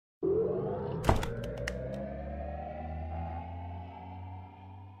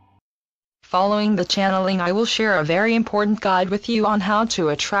Following the channeling, I will share a very important guide with you on how to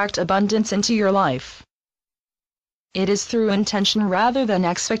attract abundance into your life. It is through intention rather than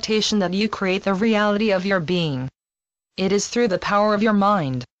expectation that you create the reality of your being. It is through the power of your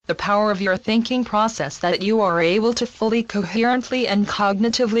mind, the power of your thinking process, that you are able to fully, coherently and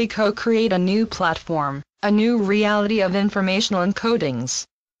cognitively co-create a new platform, a new reality of informational encodings.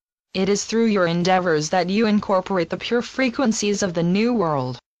 It is through your endeavors that you incorporate the pure frequencies of the new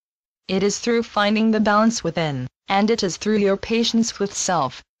world. It is through finding the balance within, and it is through your patience with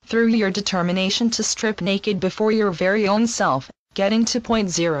self, through your determination to strip naked before your very own self, getting to point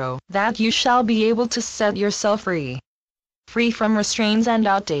zero, that you shall be able to set yourself free. Free from restraints and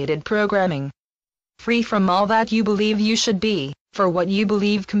outdated programming. Free from all that you believe you should be, for what you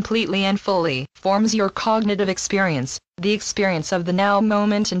believe completely and fully forms your cognitive experience, the experience of the now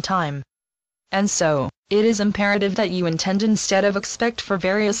moment in time. And so, it is imperative that you intend instead of expect for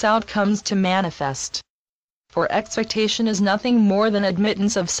various outcomes to manifest. For expectation is nothing more than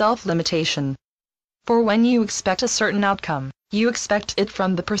admittance of self-limitation. For when you expect a certain outcome, you expect it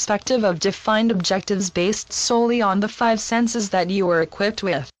from the perspective of defined objectives based solely on the five senses that you are equipped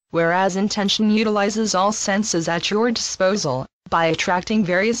with, whereas intention utilizes all senses at your disposal, by attracting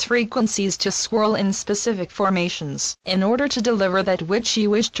various frequencies to swirl in specific formations, in order to deliver that which you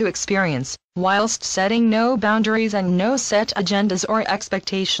wish to experience, whilst setting no boundaries and no set agendas or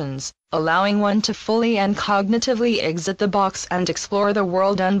expectations, allowing one to fully and cognitively exit the box and explore the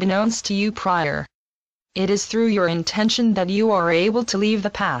world unbeknownst to you prior. It is through your intention that you are able to leave the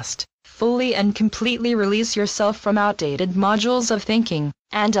past, fully and completely release yourself from outdated modules of thinking,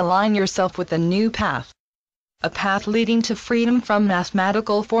 and align yourself with a new path. A path leading to freedom from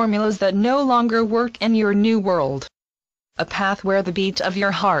mathematical formulas that no longer work in your new world. A path where the beat of your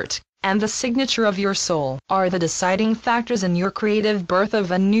heart, and the signature of your soul, are the deciding factors in your creative birth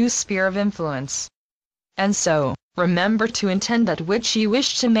of a new sphere of influence. And so, remember to intend that which you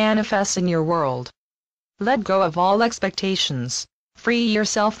wish to manifest in your world. Let go of all expectations, free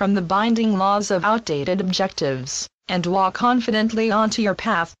yourself from the binding laws of outdated objectives, and walk confidently onto your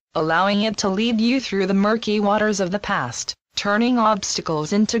path, allowing it to lead you through the murky waters of the past, turning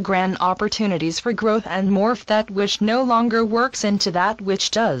obstacles into grand opportunities for growth and morph that which no longer works into that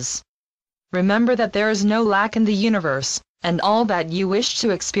which does. Remember that there is no lack in the universe, and all that you wish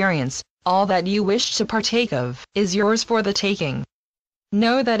to experience, all that you wish to partake of, is yours for the taking.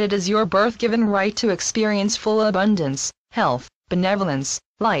 Know that it is your birth-given right to experience full abundance, health, benevolence,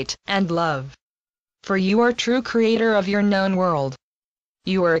 light, and love. For you are true creator of your known world.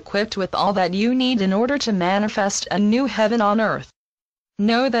 You are equipped with all that you need in order to manifest a new heaven on earth.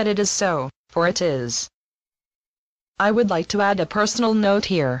 Know that it is so, for it is. I would like to add a personal note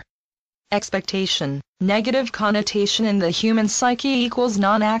here. Expectation, negative connotation in the human psyche equals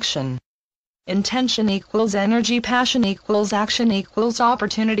non-action. Intention equals energy, passion equals action equals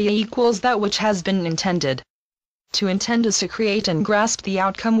opportunity equals that which has been intended. To intend is to create and grasp the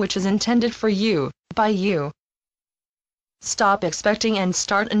outcome which is intended for you, by you. Stop expecting and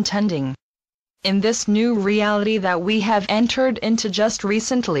start intending. In this new reality that we have entered into just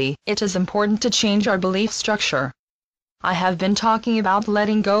recently, it is important to change our belief structure. I have been talking about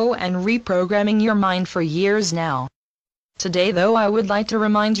letting go and reprogramming your mind for years now. Today though, I would like to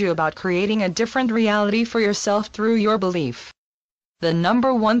remind you about creating a different reality for yourself through your belief. The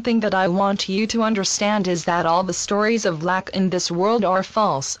number one thing that I want you to understand is that all the stories of lack in this world are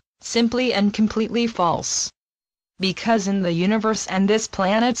false, simply and completely false. Because in the universe and this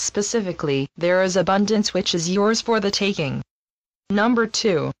planet specifically, there is abundance which is yours for the taking. Number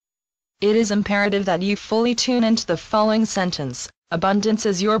 2. It is imperative that you fully tune into the following sentence: abundance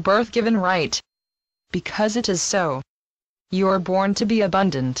is your birth-given right. Because it is so. You are born to be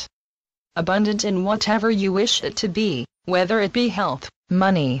abundant. Abundant in whatever you wish it to be, whether it be health,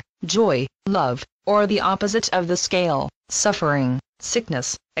 money, joy, love, or the opposite of the scale, suffering,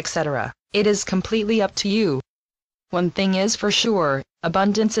 sickness, etc. It is completely up to you. One thing is for sure,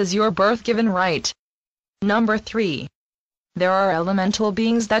 abundance is your birth-given right. Number 3. There are elemental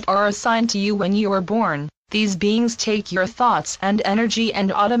beings that are assigned to you when you are born. These beings take your thoughts and energy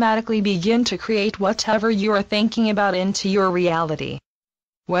and automatically begin to create whatever you are thinking about into your reality.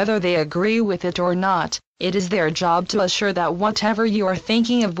 Whether they agree with it or not, it is their job to assure that whatever you are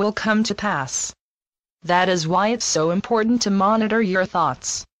thinking of will come to pass. That is why it's so important to monitor your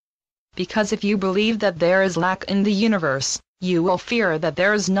thoughts. Because if you believe that there is lack in the universe, you will fear that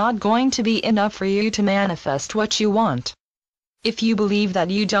there is not going to be enough for you to manifest what you want. If you believe that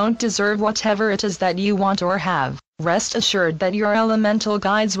you don't deserve whatever it is that you want or have, rest assured that your elemental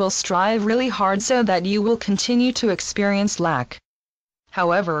guides will strive really hard so that you will continue to experience lack.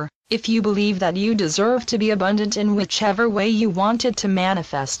 However, If you believe that you deserve to be abundant in whichever way you want it to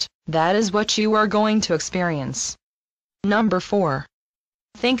manifest, that is what you are going to experience. Number 4.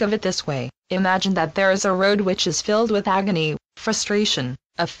 Think of it this way. Imagine that there is a road which is filled with agony, frustration,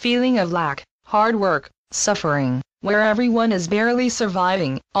 a feeling of lack, hard work, suffering, where everyone is barely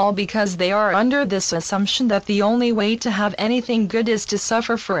surviving, all because they are under this assumption that the only way to have anything good is to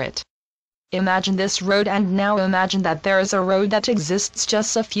suffer for it. Imagine this road, and now imagine that there is a road that exists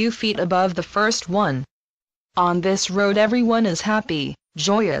just a few feet above the first one. On this road everyone is happy,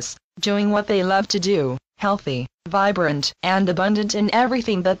 joyous, doing what they love to do, healthy, vibrant, and abundant in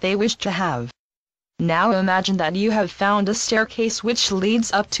everything that they wish to have. Now imagine that you have found a staircase which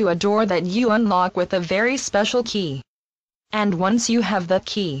leads up to a door that you unlock with a very special key. And once you have that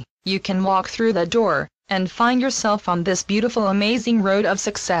key, you can walk through that door, and find yourself on this beautiful, amazing road of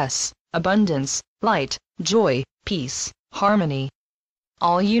success, abundance, light, joy, peace, harmony.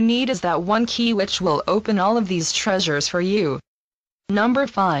 All you need is that one key which will open all of these treasures for you. Number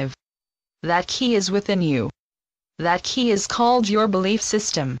 5. That key is within you. That key is called your belief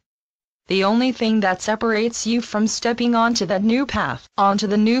system. The only thing that separates you from stepping onto that new path, onto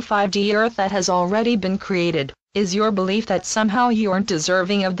the new 5D earth that has already been created, is your belief that somehow you aren't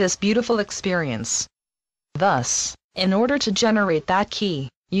deserving of this beautiful experience. Thus, in order to generate that key,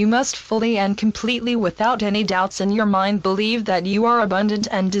 you must fully and completely, without any doubts in your mind, believe that you are abundant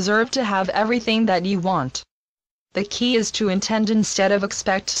and deserve to have everything that you want. The key is to intend instead of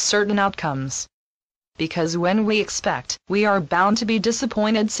expect certain outcomes. Because when we expect, we are bound to be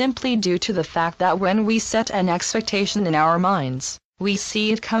disappointed simply due to the fact that when we set an expectation in our minds, we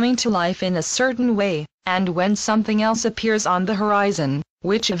see it coming to life in a certain way, and when something else appears on the horizon,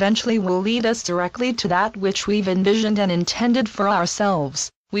 which eventually will lead us directly to that which we've envisioned and intended for ourselves,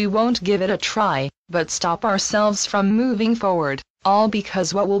 we won't give it a try, but stop ourselves from moving forward, all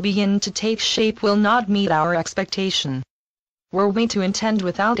because what will begin to take shape will not meet our expectation. Were we to intend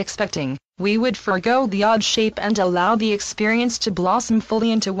without expecting, we would forego the odd shape and allow the experience to blossom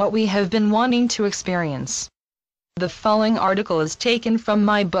fully into what we have been wanting to experience. The following article is taken from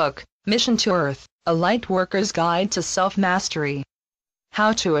my book, Mission to Earth, A Lightworker's Guide to Self-Mastery.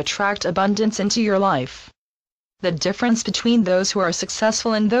 How to attract abundance into your life. The difference between those who are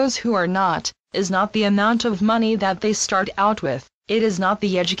successful and those who are not, is not the amount of money that they start out with, it is not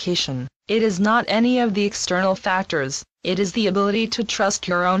the education, it is not any of the external factors, it is the ability to trust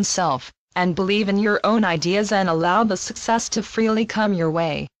your own self, and believe in your own ideas and allow the success to freely come your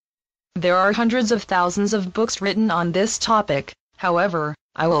way. There are hundreds of thousands of books written on this topic, however,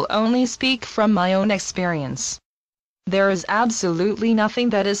 I will only speak from my own experience. There is absolutely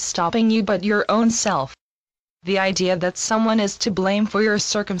nothing that is stopping you but your own self. The idea that someone is to blame for your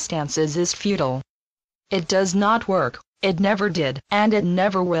circumstances is futile. It does not work, it never did, and it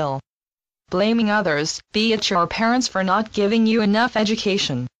never will. Blaming others, be it your parents for not giving you enough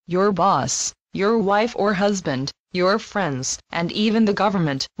education, your boss, your wife or husband, your friends, and even the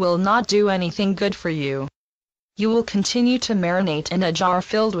government, will not do anything good for you. You will continue to marinate in a jar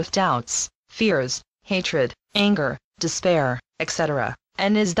filled with doubts, fears, hatred, anger, despair, etc.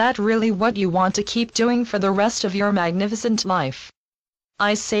 And is that really what you want to keep doing for the rest of your magnificent life?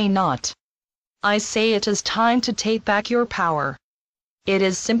 I say not. I say it is time to take back your power. It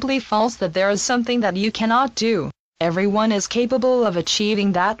is simply false that there is something that you cannot do. Everyone is capable of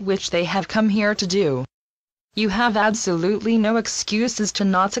achieving that which they have come here to do. You have absolutely no excuses to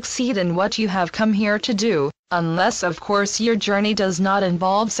not succeed in what you have come here to do, unless of course your journey does not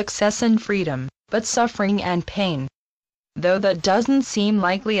involve success and freedom, but suffering and pain. Though that doesn't seem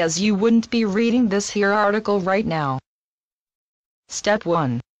likely, as you wouldn't be reading this here article right now. Step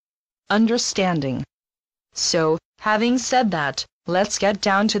 1. Understanding. So, having said that, let's get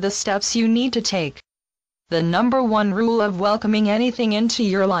down to the steps you need to take. The number 1 rule of welcoming anything into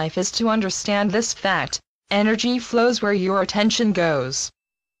your life is to understand this fact: energy flows where your attention goes.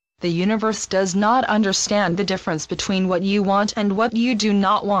 The universe does not understand the difference between what you want and what you do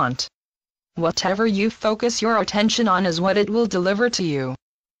not want. Whatever you focus your attention on is what it will deliver to you.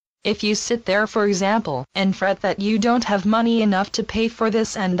 If you sit there, for example, and fret that you don't have money enough to pay for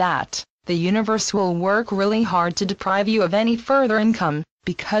this and that, the universe will work really hard to deprive you of any further income,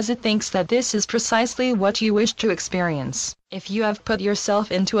 because it thinks that this is precisely what you wish to experience. If you have put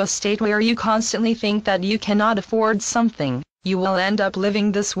yourself into a state where you constantly think that you cannot afford something, you will end up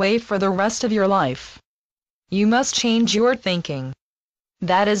living this way for the rest of your life. You must change your thinking.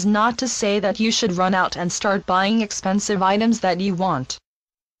 That is not to say that you should run out and start buying expensive items that you want.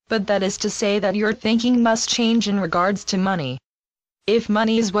 But that is to say that your thinking must change in regards to money. If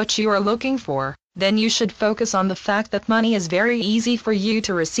money is what you are looking for, then you should focus on the fact that money is very easy for you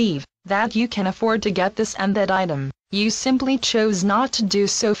to receive, that you can afford to get this and that item. You simply chose not to do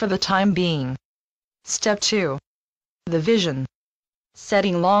so for the time being. Step 2. The vision.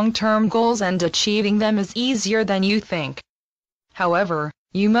 Setting long-term goals and achieving them is easier than you think. However,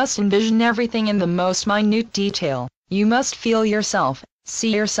 you must envision everything in the most minute detail. You must feel yourself,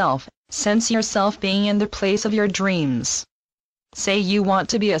 see yourself, sense yourself being in the place of your dreams. Say you want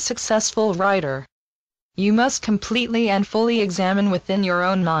to be a successful writer. You must completely and fully examine within your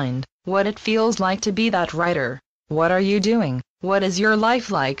own mind what it feels like to be that writer. What are you doing? What is your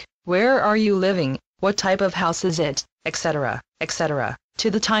life like? Where are you living? What type of house is it? Etc., etc., to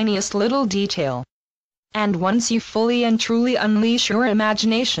the tiniest little detail. And once you fully and truly unleash your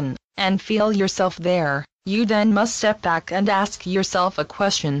imagination, and feel yourself there, you then must step back and ask yourself a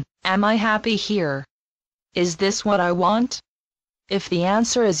question: am I happy here? Is this what I want? If the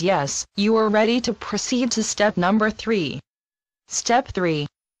answer is yes, you are ready to proceed to step number 3. Step 3.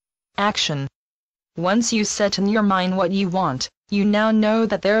 Action. Once you set in your mind what you want, you now know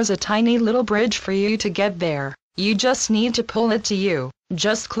that there's a tiny little bridge for you to get there. You just need to pull it to you,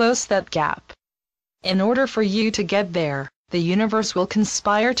 just close that gap. In order for you to get there, the universe will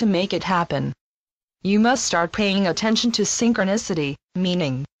conspire to make it happen. You must start paying attention to synchronicity,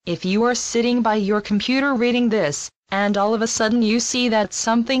 meaning, if you are sitting by your computer reading this, and all of a sudden you see that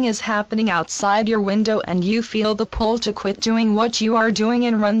something is happening outside your window and you feel the pull to quit doing what you are doing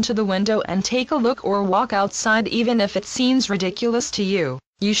and run to the window and take a look or walk outside even if it seems ridiculous to you,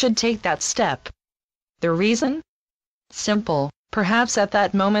 you should take that step. The reason? Simple. Perhaps at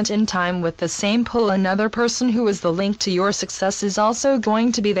that moment in time with the same pull another person who is the link to your success is also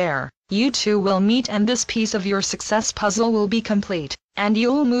going to be there. You two will meet and this piece of your success puzzle will be complete, and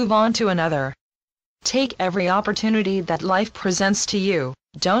you'll move on to another. Take every opportunity that life presents to you.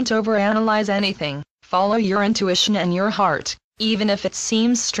 Don't overanalyze anything. Follow your intuition and your heart, even if it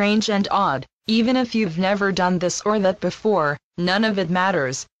seems strange and odd, even if you've never done this or that before, none of it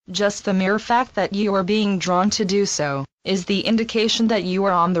matters. Just the mere fact that you are being drawn to do so is the indication that you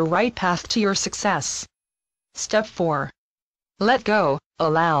are on the right path to your success. Step 4. Let go,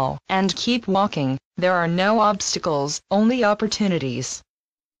 allow, and keep walking. There are no obstacles, only opportunities.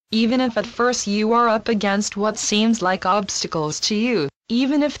 Even if at first you are up against what seems like obstacles to you,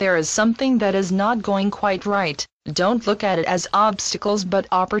 even if there is something that is not going quite right, don't look at it as obstacles but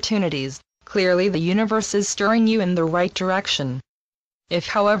opportunities. Clearly the universe is steering you in the right direction. If,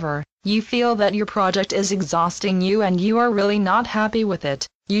 however, you feel that your project is exhausting you and you are really not happy with it,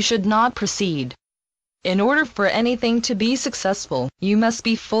 you should not proceed. In order for anything to be successful, you must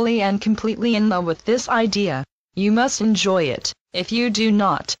be fully and completely in love with this idea. You must enjoy it. If you do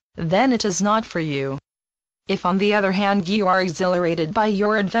not, then it is not for you. If on the other hand you are exhilarated by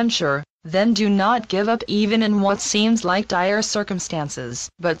your adventure, then do not give up even in what seems like dire circumstances,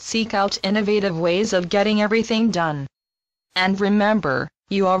 but seek out innovative ways of getting everything done. And remember,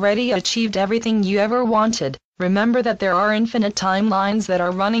 you already achieved everything you ever wanted. Remember that there are infinite timelines that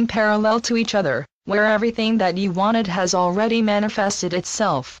are running parallel to each other, where everything that you wanted has already manifested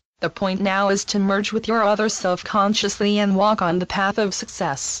itself. The point now is to merge with your other self consciously and walk on the path of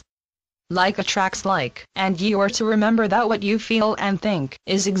success. Like attracts like, and you are to remember that what you feel and think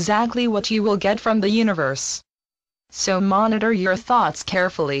is exactly what you will get from the universe. So monitor your thoughts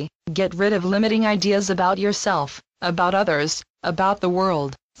carefully, get rid of limiting ideas about yourself, about others, about the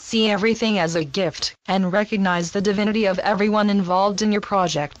world. See everything as a gift, and recognize the divinity of everyone involved in your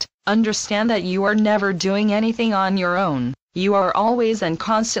project. Understand that you are never doing anything on your own. You are always and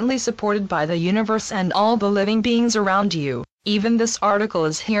constantly supported by the universe and all the living beings around you. Even this article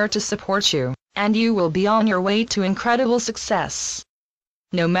is here to support you, and you will be on your way to incredible success.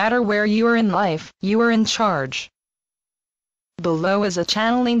 No matter where you are in life, you are in charge. Below is a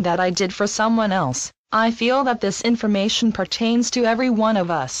channeling that I did for someone else. I feel that this information pertains to every one of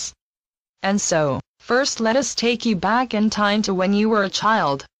us. And so, first let us take you back in time to when you were a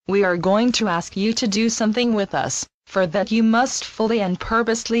child. We are going to ask you to do something with us. For that you must fully and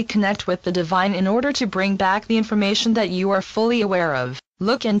purposely connect with the divine in order to bring back the information that you are fully aware of.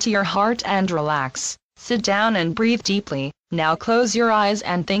 Look into your heart and relax. Sit down and breathe deeply. Now close your eyes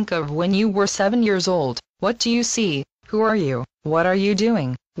and think of when you were 7 years old. What do you see? Who are you? What are you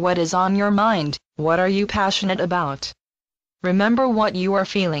doing? What is on your mind? What are you passionate about? Remember what you are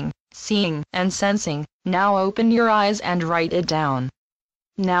feeling, seeing, and sensing. Now open your eyes and write it down.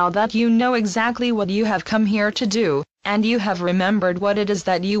 Now that you know exactly what you have come here to do, and you have remembered what it is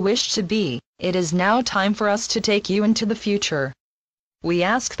that you wish to be, it is now time for us to take you into the future. we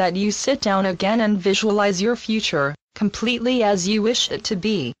ask that you sit down again and visualize your future, completely as you wish it to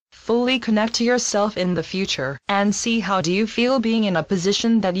be. Fully connect to yourself in the future and see how do you feel being in a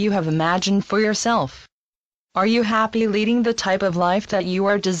position that you have imagined for yourself. Are you happy leading the type of life that you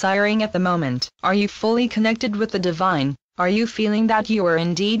are desiring at the moment? Are you fully connected with the divine? Are you feeling that you are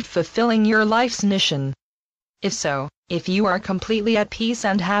indeed fulfilling your life's mission? If so, if you are completely at peace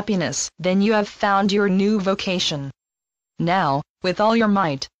and happiness, then you have found your new vocation. Now, with all your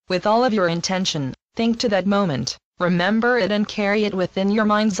might, with all of your intention, think to that moment, remember it and carry it within your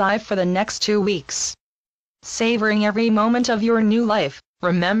mind's eye for the next 2 weeks. Savoring every moment of your new life,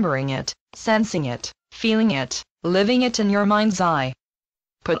 remembering it, sensing it, feeling it, living it in your mind's eye.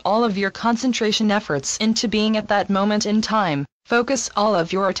 Put all of your concentration efforts into being at that moment in time. Focus all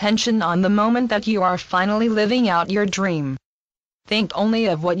of your attention on the moment that you are finally living out your dream. Think only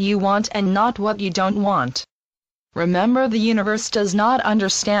of what you want and not what you don't want. Remember, the universe does not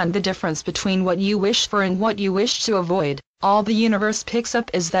understand the difference between what you wish for and what you wish to avoid. All the universe picks up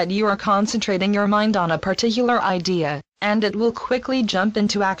is that you are concentrating your mind on a particular idea, and it will quickly jump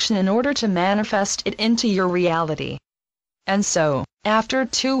into action in order to manifest it into your reality. And so, after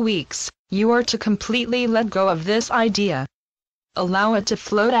 2 weeks, you are to completely let go of this idea. Allow it to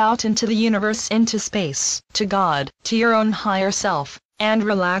float out into the universe, into space, to God, to your own higher self, and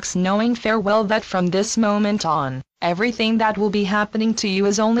relax, knowing farewell that from this moment on, everything that will be happening to you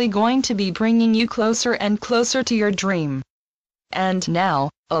is only going to be bringing you closer and closer to your dream. And now,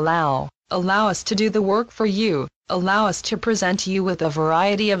 allow us to do the work for you. Allow us to present you with a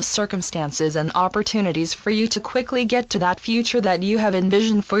variety of circumstances and opportunities for you to quickly get to that future that you have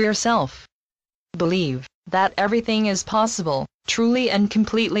envisioned for yourself. Believe that everything is possible, truly and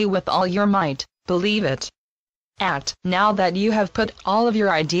completely with all your might. Believe it. Act. Now that you have put all of your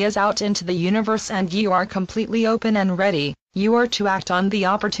ideas out into the universe and you are completely open and ready, you are to act on the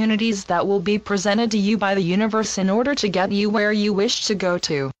opportunities that will be presented to you by the universe in order to get you where you wish to go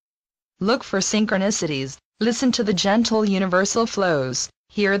to. Look for synchronicities. Listen to the gentle universal flows,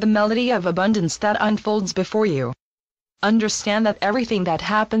 hear the melody of abundance that unfolds before you. Understand that everything that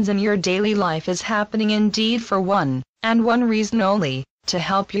happens in your daily life is happening indeed for one, and one reason only, to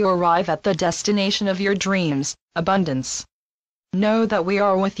help you arrive at the destination of your dreams, abundance. Know that we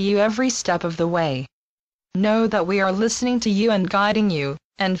are with you every step of the way. Know that we are listening to you and guiding you,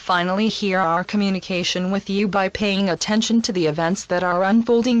 and finally hear our communication with you by paying attention to the events that are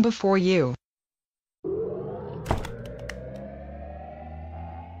unfolding before you.